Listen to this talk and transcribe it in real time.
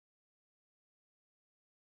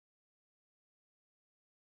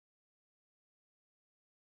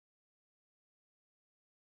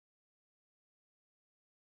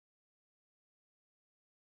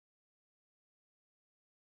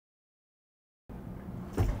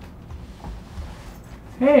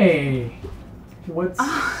Hey,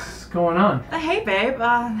 what's going on? Hey babe,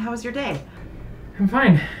 how was your day? I'm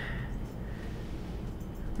fine.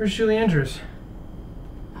 Where's Julie Andrews?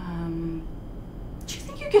 Do you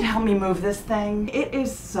think you could help me move this thing? It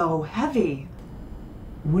is so heavy.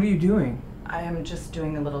 What are you doing? I am just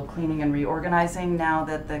doing a little cleaning and reorganizing now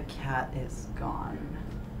that the cat is gone.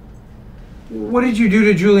 What did you do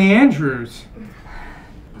to Julie Andrews?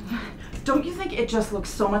 Don't you think it just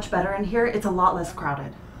looks so much better in here? It's a lot less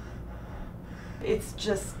crowded. It's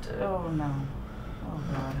just, oh no. Oh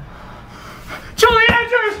God. Julie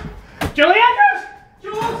Andrews! Julie Andrews!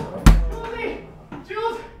 Jules!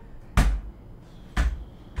 Jules!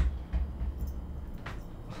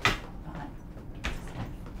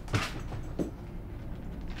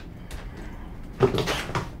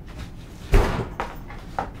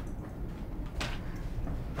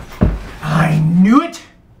 I knew it!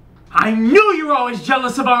 I knew you were always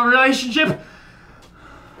jealous of our relationship!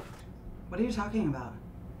 What are you talking about?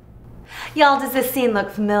 Y'all, does this scene look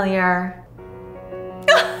familiar?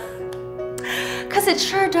 Cause it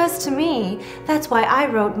sure does to me. That's why I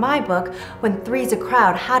wrote my book, When Three's a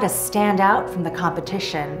Crowd, How to Stand Out from the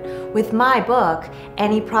Competition. With my book,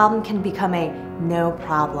 any problem can become a no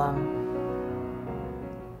problem.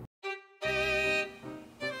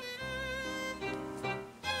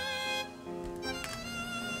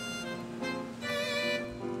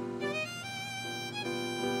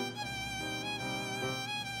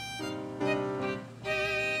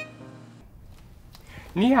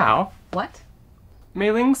 Ni hao. What?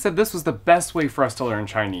 Mei Ling said this was the best way for us to learn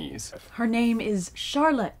Chinese. Her name is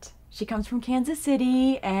Charlotte. She comes from Kansas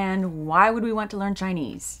City, and why would we want to learn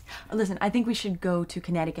Chinese? Listen, I think we should go to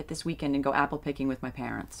Connecticut this weekend and go apple picking with my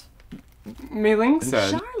parents. Mei Ling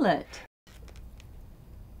said... Charlotte!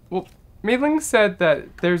 Well, Mei Ling said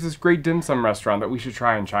that there's this great dim sum restaurant that we should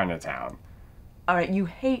try in Chinatown. All right, you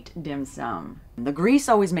hate dim sum. The grease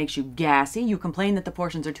always makes you gassy, you complain that the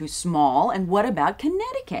portions are too small, and what about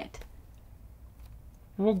Connecticut?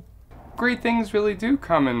 Well, great things really do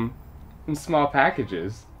come in small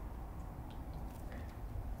packages.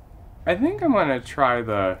 I think I'm gonna try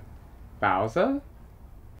the baozi.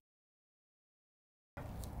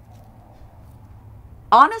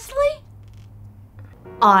 Honestly?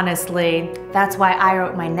 Honestly, that's why I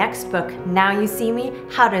wrote my next book, Now You See Me,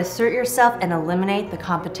 How to Assert Yourself and Eliminate the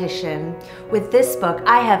Competition. With this book,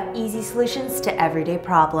 I have easy solutions to everyday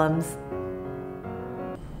problems.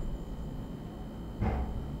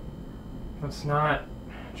 That's not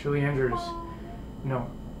Julie Andrews. No.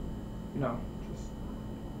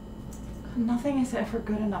 Nothing is ever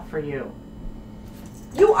good enough for you.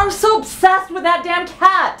 You are so obsessed with that damn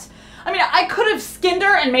cat! I mean, I could have skinned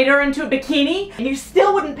her and made her into a bikini, and you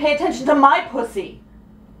still wouldn't pay attention to my pussy.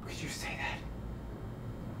 Could you say that?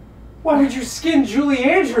 Why would you skin Julie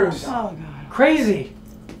Andrews? Oh God. Crazy.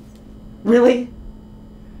 Really?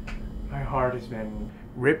 My heart has been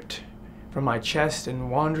ripped from my chest and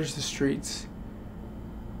wanders the streets,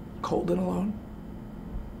 cold and alone.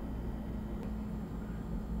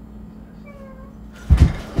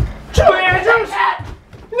 Julie Andrews!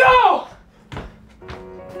 No!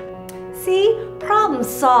 See? Problem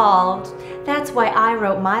solved. That's why I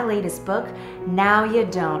wrote my latest book, Now You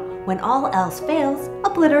Don't. When all else fails,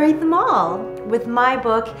 obliterate them all. With my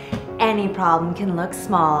book, any problem can look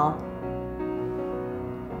small.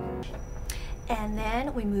 And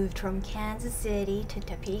then we moved from Kansas City to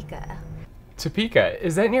Topeka. Topeka,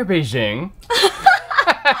 is that near Beijing?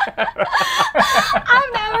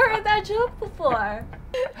 I've never heard that joke before.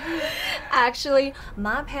 Actually,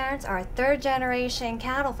 my parents are third-generation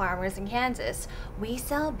cattle farmers in Kansas. We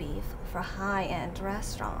sell beef for high-end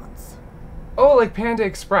restaurants. Oh, like Panda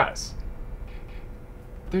Express.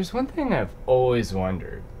 There's one thing I've always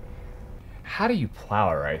wondered. How do you plow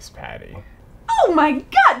a rice paddy? Oh my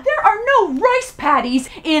God, there are no rice paddies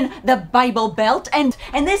in the Bible Belt, and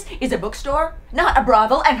this is a bookstore, not a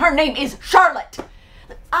brothel, and her name is Charlotte.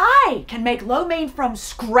 I can make lo mein from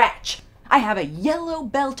scratch. I have a yellow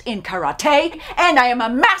belt in karate, and I am a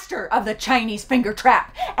master of the Chinese finger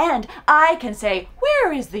trap. And I can say,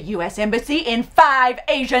 where is the U.S. Embassy in 5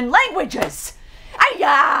 Asian languages?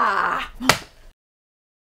 Ayah!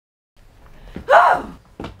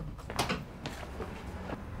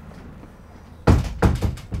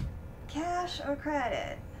 Cash or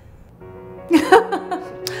credit?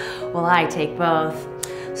 Well, I take both.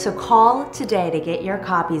 So call today to get your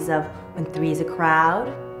copies of When Three's a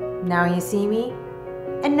Crowd, Now You See Me,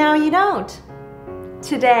 and Now You Don't.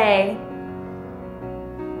 Today.